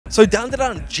So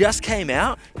DANDADAN just came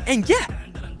out, and yeah,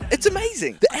 it's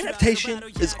amazing. The adaptation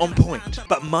is on point,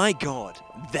 but my god,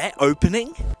 that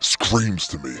opening screams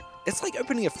to me. It's like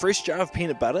opening a fresh jar of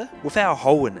peanut butter without a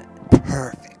hole in it.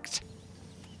 Perfect.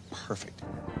 Perfect.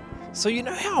 So you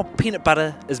know how peanut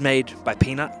butter is made by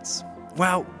peanuts?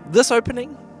 Well, this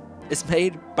opening is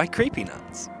made by creepy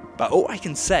nuts. But all I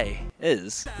can say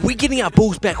is, we're getting our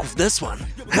balls back with this one.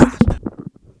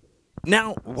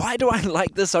 Now, why do I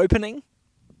like this opening?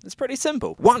 It's pretty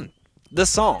simple. 1. The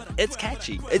song. It's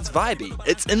catchy. It's vibey.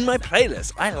 It's in my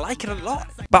playlist. I like it a lot.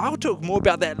 But I'll talk more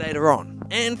about that later on.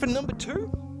 And for number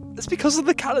 2, it's because of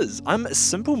the colours. I'm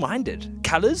simple-minded.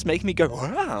 Colours make me go,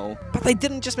 wow. But they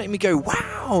didn't just make me go,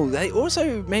 wow. They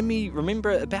also made me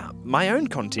remember about my own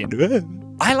content.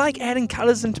 I like adding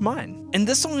colours into mine. And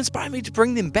this song inspired me to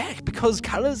bring them back because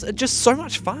colours are just so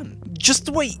much fun. Just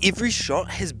the way every shot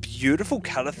has beautiful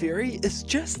colour theory is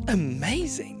just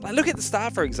amazing. Like look at the star,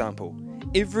 for example.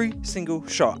 Every single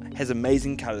shot has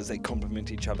amazing colours that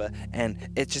complement each other, and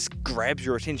it just grabs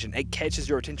your attention. It catches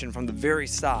your attention from the very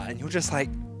start, and you're just like,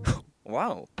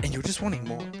 wow. And you're just wanting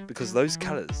more because those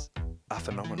colours are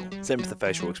phenomenal. Same with the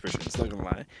facial expressions, not gonna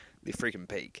lie, they're freaking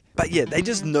peak. But yeah, they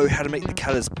just know how to make the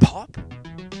colours pop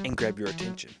and grab your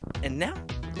attention. And now,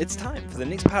 it's time for the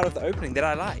next part of the opening that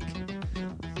I like.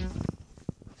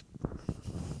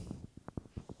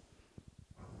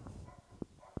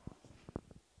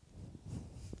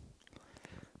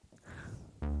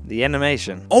 The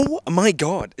animation. Oh my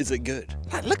god, is it good?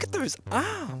 Like, look at those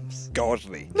arms.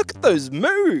 Godly. Look at those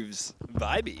moves.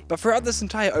 Vibey. But throughout this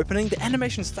entire opening, the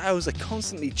animation styles are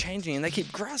constantly changing and they keep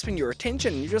grasping your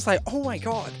attention. And you're just like, oh my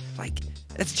god. Like,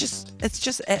 it's just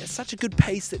at such a good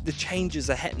pace that the changes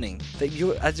are happening. That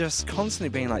you are just constantly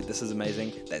being like, this is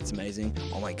amazing. That's amazing.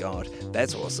 Oh my god.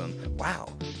 That's awesome. Wow.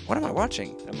 What am I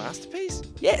watching? A masterpiece?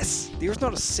 Yes. There is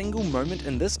not a single moment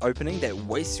in this opening that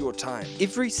wastes your time.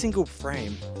 Every single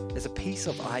frame is a piece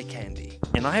of eye candy.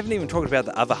 And I haven't even talked about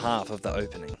the other half of the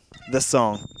opening. This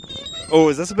song. Oh,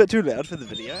 is this a bit too loud for the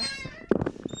video?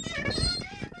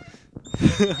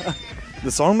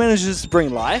 The song manages to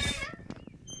bring life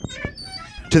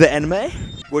to the anime,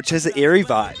 which has an eerie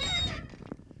vibe.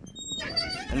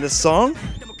 And the song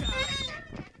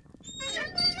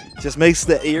just makes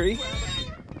the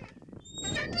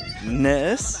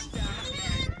eeriness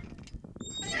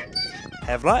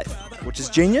have life, which is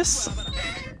genius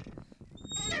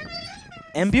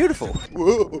and beautiful.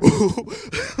 Whoa.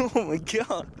 Oh my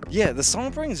god. Yeah, the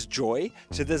song brings joy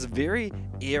to this very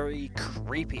eerie,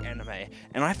 creepy anime.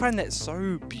 And I find that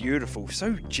so beautiful,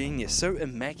 so genius, so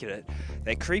immaculate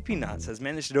that Creepy Nuts has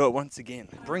managed to do it once again.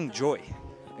 Bring joy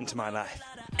into my life.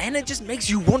 And it just makes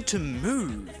you want to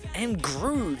move and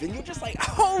groove. And you're just like,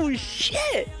 oh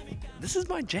shit, this is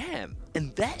my jam.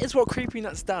 And that is what Creepy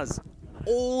Nuts does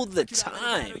all the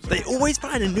time. They always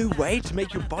find a new way to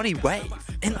make your body wave,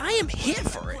 and I am here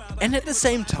for it. And at the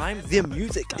same time, their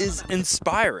music is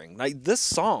inspiring. Like, this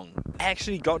song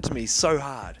actually got to me so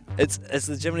hard. It's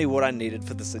legitimately what I needed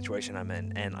for the situation I'm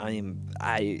in, and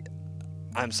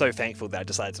I'm so thankful that I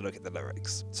decided to look at the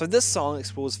lyrics. So this song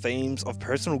explores themes of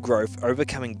personal growth,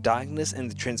 overcoming darkness, and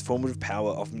the transformative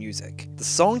power of music. The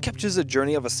song captures a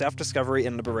journey of a self-discovery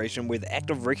and liberation where the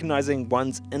act of recognizing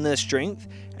one's inner strength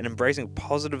and embracing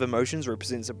positive emotions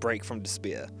represents a break from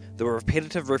despair. The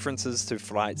repetitive references to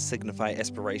flight signify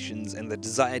aspirations and the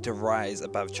desire to rise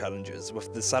above challenges,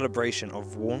 with the celebration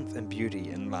of warmth and beauty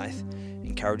in life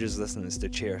encourages listeners to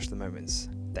cherish the moments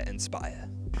that inspire.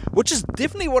 Which is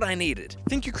definitely what I needed.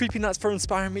 Thank you, Creepy Nuts, for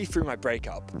inspiring me through my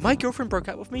breakup. My girlfriend broke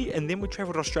up with me, and then we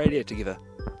travelled to Australia together.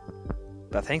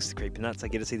 But thanks to Creepy Nuts, I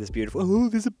get to see this beautiful, oh,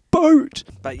 there's a boat!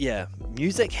 But yeah,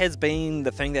 music has been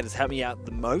the thing that has helped me out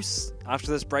the most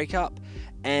after this breakup.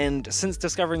 And since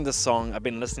discovering this song, I've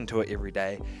been listening to it every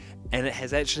day. And it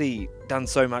has actually done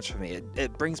so much for me.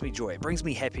 It brings me joy, it brings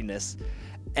me happiness.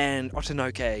 And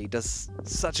Otanoke does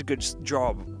such a good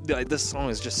job. Like, this song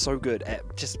is just so good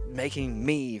at just making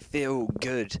me feel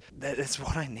good. That's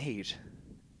what I need.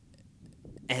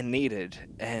 And needed.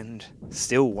 And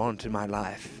still want in my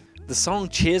life. The song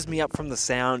cheers me up from the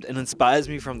sound and inspires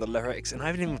me from the lyrics. And I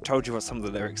haven't even told you what some of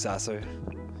the lyrics are, so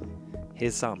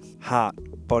here's some.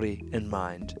 Heart, body, and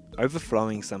mind,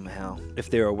 overflowing somehow. If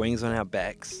there are wings on our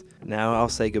backs, now I'll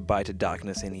say goodbye to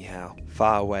darkness anyhow.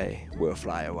 Far away, we'll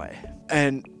fly away.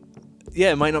 And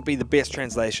yeah, it might not be the best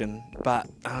translation, but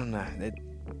I don't know,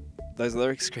 those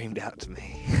lyrics screamed out to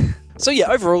me. So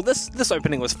yeah, overall, this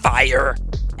opening was fire.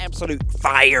 Absolute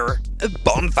fire. A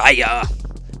bonfire.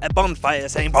 A bonfire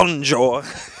saying bonjour.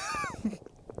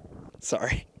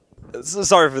 Sorry.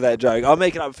 Sorry for that joke. I'll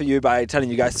make it up for you by telling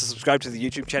you guys to subscribe to the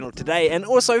YouTube channel today and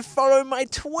also follow my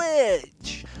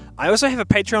Twitch. I also have a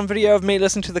Patreon video of me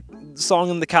listening to the song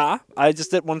in the car. I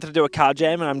just wanted to do a car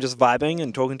jam and I'm just vibing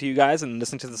and talking to you guys and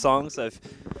listening to the song. So if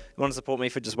you want to support me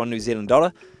for just $1 New Zealand,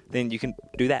 then you can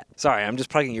do that. Sorry, I'm just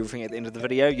plugging everything at the end of the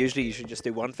video. Usually you should just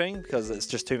do one thing because it's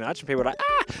just too much and people are like,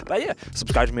 ah! But yeah,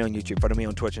 subscribe to me on YouTube, follow me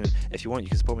on Twitch, and if you want, you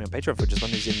can support me on Patreon for just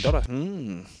 $1 New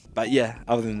Zealand. But yeah,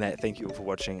 other than that, thank you all for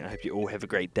watching. I hope you all have a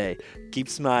great day. Keep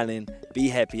smiling, be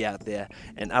happy out there.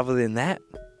 And other than that,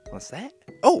 what's that?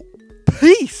 Oh,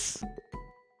 peace!